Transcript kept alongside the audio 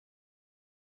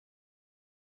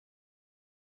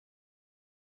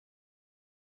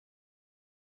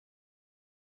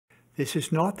This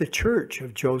is not the church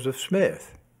of Joseph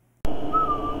Smith.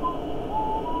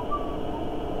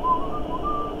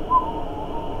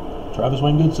 Travis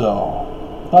Wayne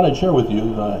Goodsell. Thought I'd share with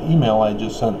you the email I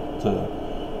just sent to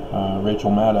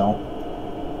Rachel Maddow.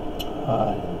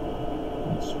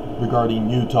 It's regarding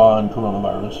Utah and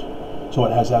coronavirus. So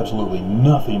it has absolutely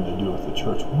nothing to do with the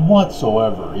church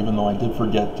whatsoever, even though I did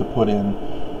forget to put in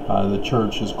the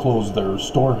church has closed their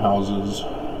storehouses,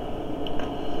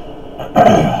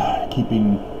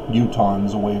 keeping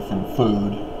Utahns away from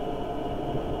food.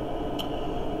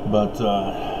 But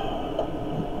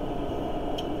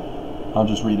I'll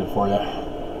just read it for you.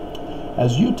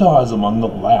 As Utah is among the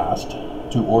last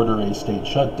to order a state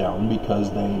shutdown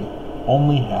because they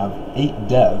only have 8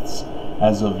 deaths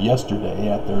as of yesterday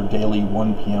at their daily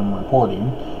 1 p.m.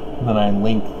 reporting, and then I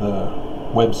link the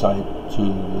website to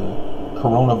the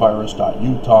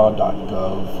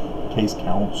coronavirus.utah.gov case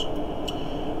counts.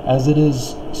 As it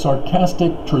is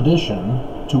sarcastic tradition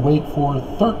to wait for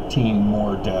 13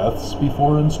 more deaths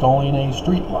before installing a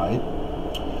street light.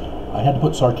 I had to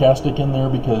put sarcastic in there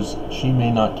because she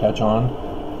may not catch on.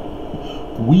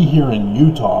 We here in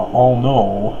Utah all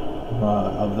know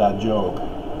of that joke,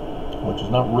 which is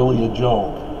not really a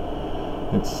joke.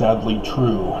 It's sadly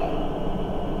true.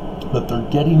 But they're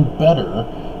getting better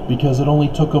because it only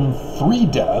took them 3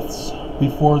 deaths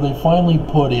before they finally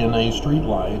put in a street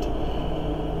light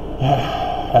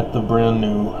at the brand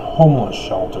new homeless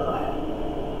shelter,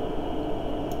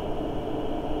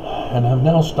 and have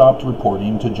now stopped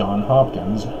reporting to Johns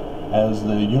Hopkins, as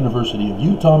the University of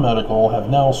Utah Medical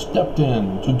have now stepped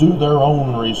in to do their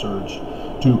own research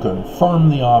to confirm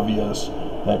the obvious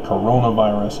that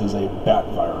coronavirus is a bat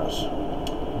virus.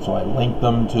 So I linked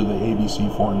them to the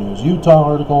ABC4 News Utah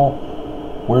article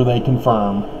where they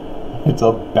confirm it's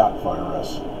a bat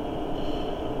virus.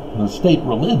 The state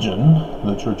religion,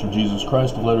 the Church of Jesus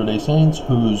Christ of Latter-day Saints,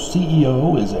 whose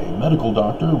CEO is a medical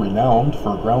doctor renowned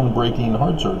for groundbreaking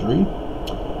heart surgery,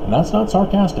 and that's not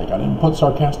sarcastic, I didn't put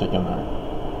sarcastic in there,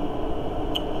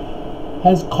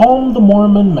 has calmed the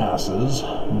Mormon masses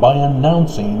by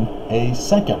announcing a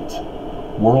second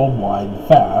worldwide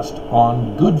fast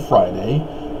on Good Friday,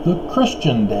 the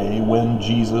Christian day when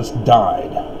Jesus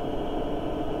died,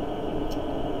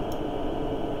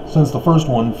 since the first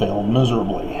one failed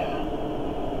miserably.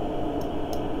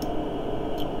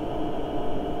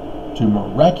 To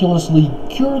miraculously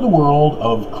cure the world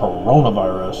of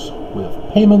coronavirus with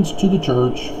payments to the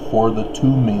church for the 2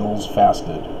 meals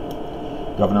fasted.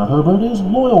 Governor Herbert is a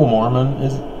loyal Mormon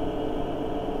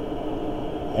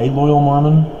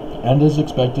and is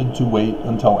expected to wait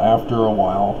until after a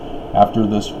while after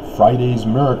this Friday's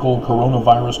miracle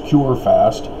coronavirus cure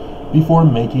fast before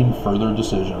making further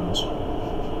decisions.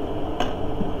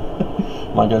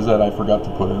 Like I said, I forgot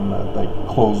to put in that they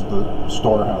closed the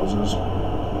storehouses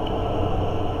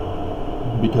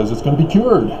because it's going to be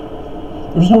cured.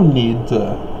 There's no need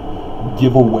to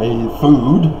give away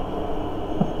food.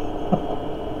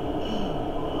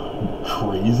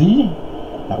 Crazy?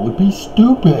 That would be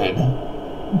stupid.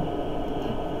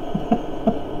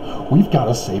 We've got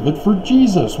to save it for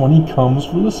Jesus when he comes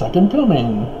for the second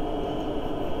coming.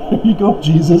 Here you go,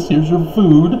 Jesus, here's your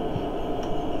food.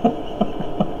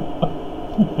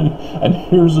 And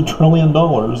here's $1 trillion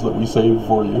that we saved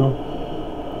for you.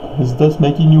 Is this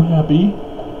making you happy?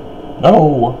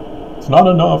 No, it's not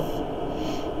enough.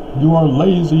 You are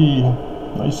lazy.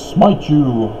 I smite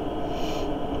you.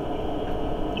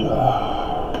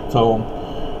 So,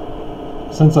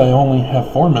 since I only have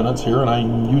 4 minutes here, and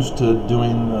I'm used to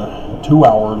doing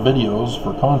 2-hour videos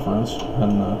for conference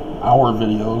and hour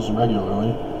videos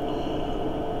regularly,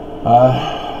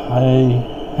 I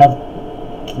have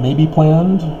maybe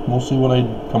planned, we'll see what I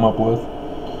come up with,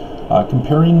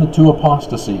 comparing the 2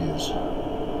 apostasies.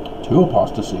 2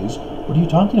 apostasies? What are you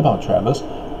talking about, Travis?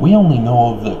 We only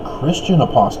know of the Christian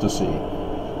apostasy.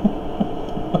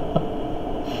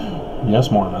 Yes,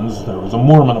 Mormons, there was a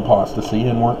Mormon apostasy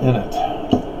and we're in it.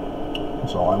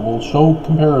 So I will show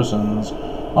comparisons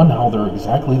on how they're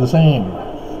exactly the same.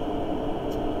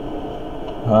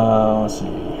 Let's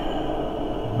see.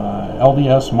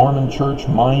 LDS Mormon Church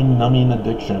mind-numbing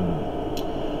addiction.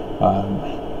 I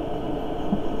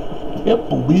can't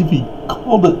believe he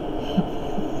called it.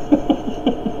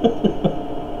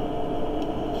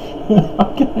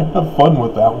 I'm gonna have fun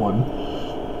with that one.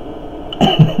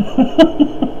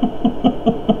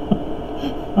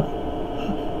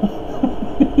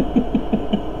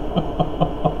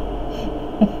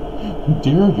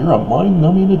 Dear, you're a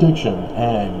mind-numbing addiction,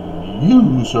 and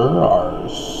you, sir, are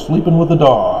sleeping with a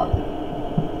dog.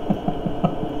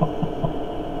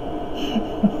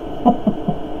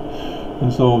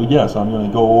 This So yes, I'm going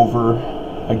to go over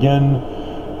again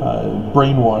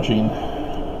brainwashing,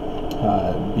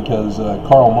 because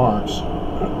Karl Marx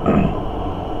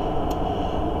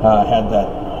had that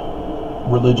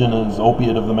religion as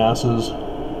opiate of the masses.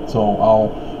 So I'll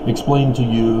explain to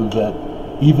you that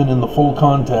even in the full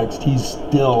context, he's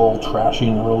still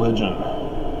trashing religion,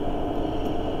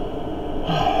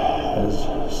 as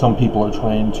some people are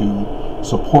trying to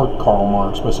support Karl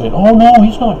Marx by saying, oh no,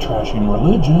 he's not trashing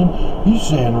religion, he's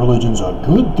saying religion's a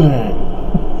good thing.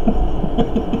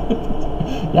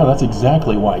 Yeah, that's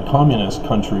exactly why communist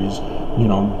countries,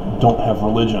 don't have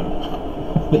religion.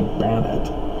 They ban it.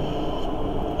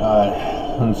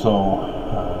 And so,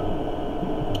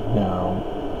 yeah,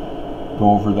 I'll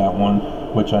go over that one,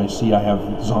 which I see I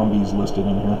have zombies listed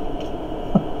in here.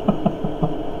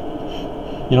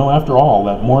 After all,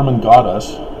 that Mormon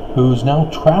goddess, who's now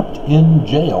trapped in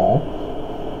jail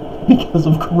because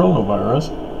of coronavirus,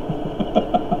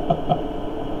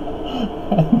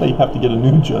 and they have to get a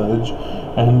new judge,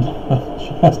 and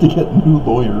she has to get new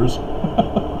lawyers.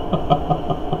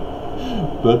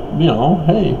 But,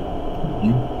 hey,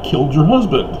 you killed your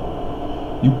husband.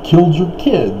 You killed your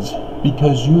kids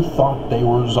because you thought they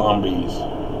were zombies.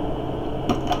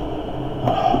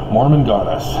 Mormon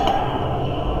goddess.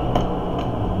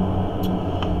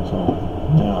 So,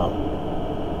 yeah,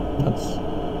 that's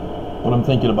what I'm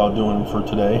thinking about doing for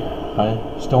today. I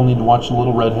still need to watch the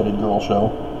Little Redheaded Girl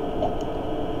show.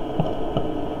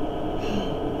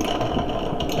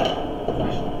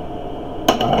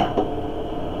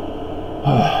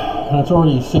 And it's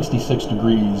already 66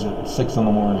 degrees at 6 in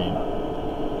the morning.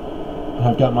 And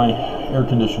I've got my air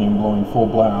conditioning blowing full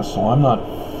blast, so I'm not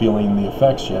feeling the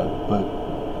effects yet, but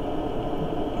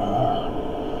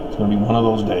it's going to be one of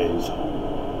those days.